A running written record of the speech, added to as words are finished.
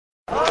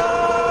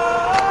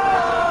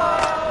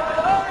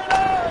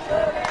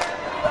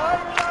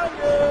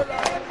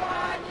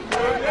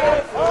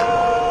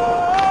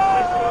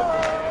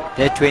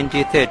The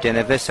 23rd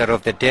anniversary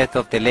of the death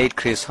of the late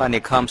Chris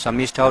Hani comes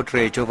amidst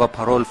outrage over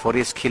parole for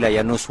his killer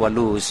Yunus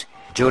Walus.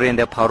 During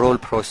the parole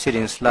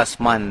proceedings last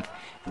month,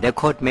 the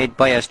court made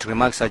biased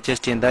remarks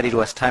suggesting that it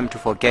was time to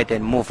forget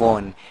and move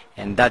on,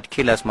 and that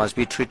killers must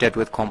be treated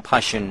with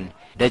compassion.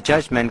 The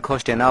judgment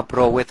caused an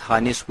uproar, with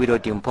Hani's widow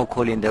Ntebo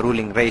calling the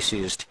ruling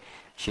racist.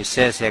 She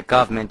says her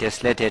government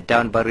has let her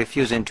down by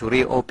refusing to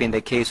reopen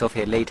the case of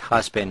her late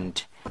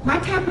husband.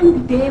 What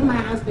happened the day my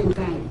husband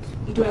died?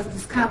 It was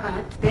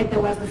discovered that there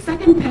was a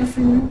second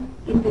person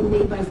in the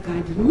neighbor's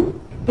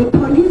garden. The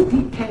police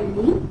did tell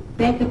me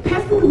that the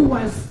person who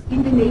was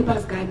in the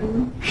neighbor's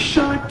garden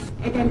shot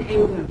at an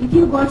angle. If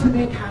you go to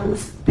that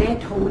house,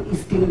 that hole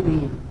is still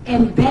there.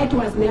 And that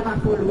was never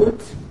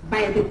followed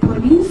by the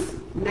police,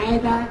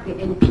 neither the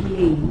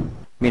NPA.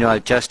 Meanwhile,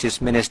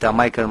 Justice Minister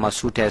Michael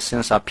Masuta has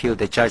since appealed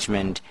the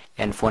judgment,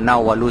 and for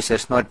now Walus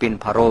has not been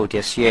paroled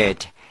as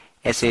yet.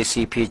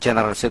 SACP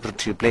General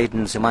Secretary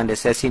Ntebo Mokobo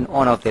says in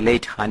honor of the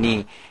late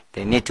Hani,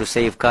 they need to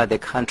safeguard the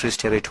country's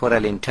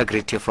territorial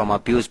integrity from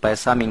abuse by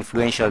some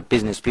influential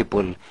business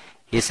people.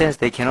 He says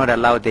they cannot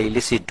allow the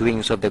illicit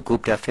doings of the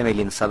Gupta family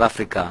in South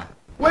Africa.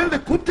 When the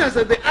Guptas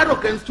had the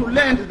arrogance to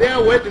land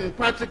their wedding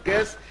party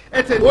guests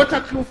at a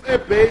Waterkloof air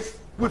base,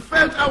 we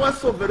felt our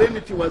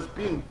sovereignty was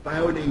being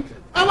violated.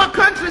 Our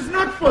country is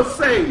not for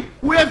sale.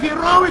 We have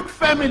heroic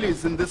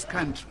families in this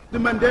country. The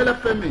Mandela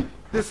family,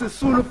 the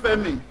Sisulu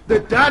family,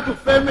 the Dadu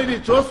family,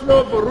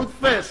 Joslo Ruth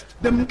First,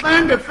 the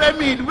Mkande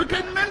family. We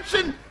can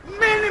mention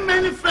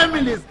many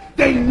families.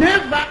 They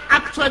never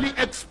actually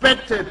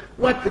expected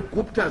what the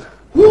Guptas.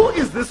 Who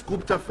is this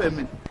Gupta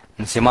family?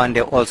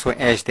 Nsimande also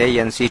urged the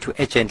ANC to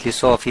urgently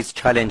solve its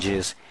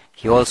challenges.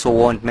 He also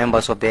warned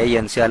members of the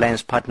ANC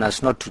alliance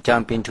partners not to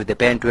jump into the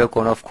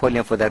bandwagon of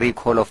calling for the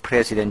recall of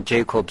President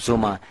Jacob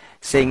Zuma,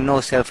 saying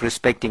no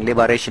self-respecting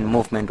liberation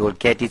movement will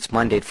get its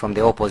mandate from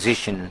the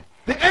opposition.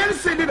 The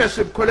ANC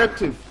leadership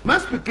collective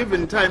must be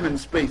given time and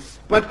space,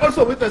 but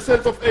also with a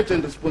sense of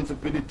urgent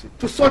responsibility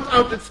to sort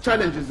out its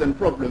challenges and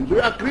problems. We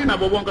agree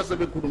nabo bonke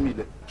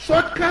sebekhulumile.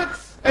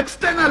 Shortcuts,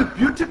 external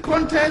beauty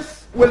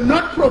contests will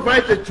not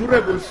provide a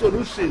durable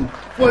solution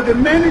for the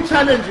many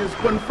challenges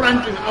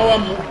confronting our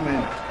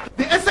movement.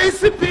 The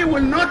SACP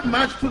will not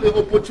march to the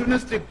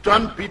opportunistic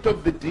drumbeat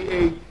of the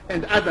DA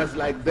and others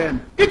like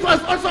them. It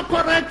was also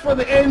correct for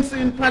the ANC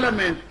in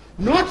Parliament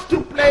not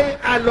to play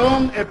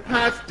along a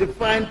path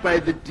defined by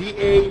the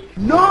DA.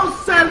 No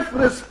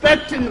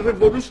self-respecting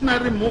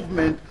revolutionary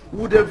movement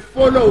would have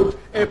followed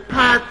a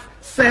path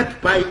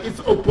set by its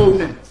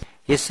opponents.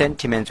 His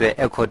sentiments were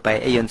echoed by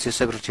ANC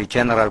Secretary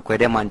General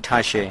Gwede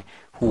Mantashe,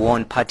 who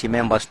warned party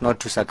members not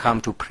to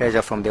succumb to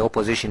pressure from the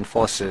opposition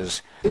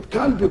forces. It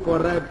can't be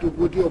correct to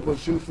put the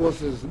opposition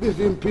forces this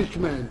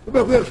impeachment. We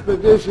have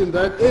expectation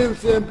that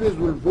ANC MPs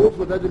will vote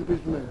for that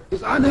impeachment.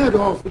 It's unheard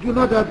of. It will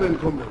not happen,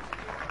 comrades.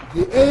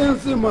 The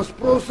ANC must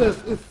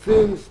process its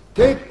things,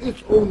 take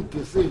its own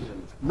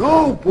decisions.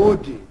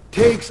 Nobody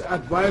takes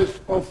advice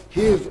of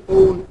his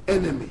own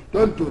enemy.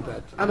 Don't do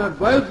that. An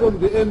advice from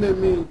the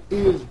enemy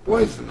is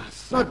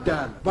poisonous, not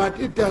done.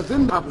 But it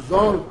doesn't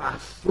absolve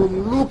us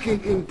from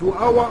looking into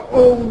our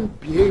own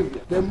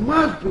behavior. There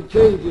must be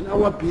change in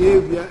our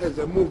behavior as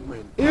a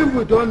movement. If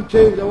we don't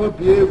change our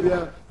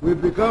behavior, we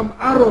become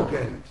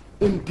arrogant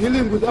in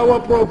dealing with our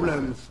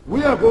problems.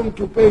 We are going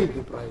to pay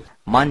the price.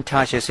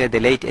 Mantashe said the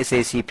late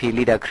SACP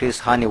leader Chris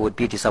Hani would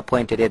be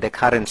disappointed at the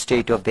current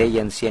state of the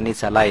ANC and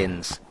its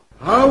alliance.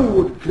 How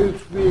would Chris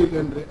feel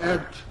and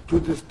react to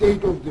the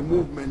state of the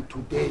movement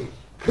today?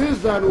 Chris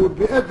Hani would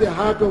be at the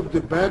heart of the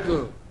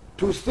battle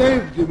to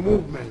save the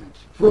movement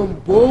from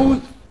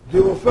both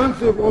the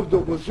offensive of the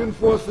opposition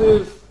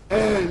forces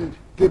and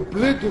the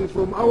bleeding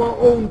from our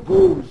own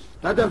goals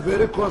that are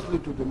very costly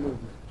to the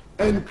movement.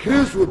 And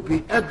Chris would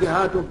be at the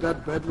heart of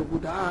that battle.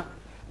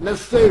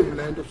 Let's save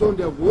land. So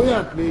they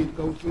have played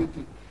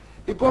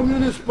the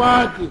Communist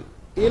Party,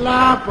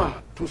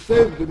 Ilapa, to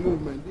save the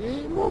movement.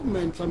 The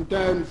movement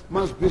sometimes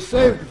must be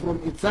saved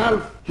from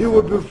itself. He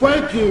would be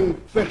fighting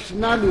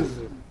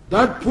factionalism.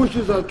 That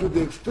pushes us to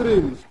the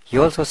extremes. He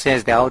also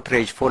says the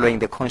outrage following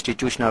the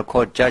Constitutional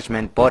Court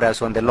judgment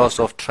borders on the loss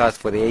of trust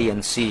for the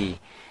ANC.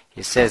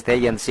 He says the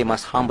ANC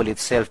must humble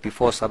itself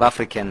before South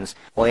Africans,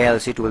 or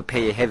else it will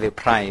pay a heavy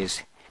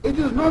price. It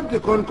is not the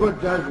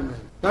Concord judgment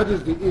that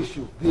is the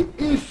issue. The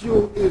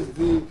issue is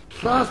the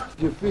trust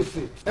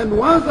deficit. And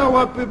once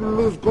our people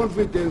lose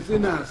confidence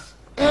in us,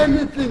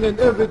 anything and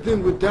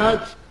everything we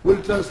touch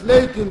will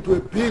translate into a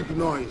big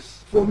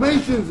noise.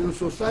 Formations in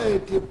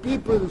society,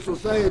 people in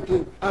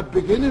society are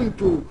beginning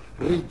to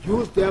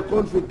reduce their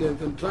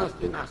confidence and trust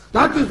in us.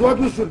 That is what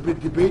we should be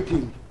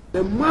debating.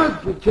 There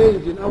must be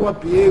change in our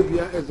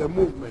behavior as a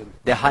movement.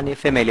 The Hani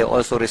family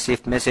also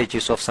received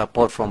messages of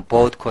support from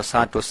both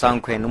Cosatu,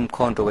 Sanco and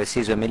Umkhonto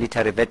Wesizwe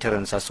Military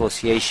Veterans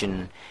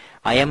Association.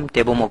 I am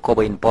Ntebo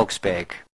Mokobo in Boksburg.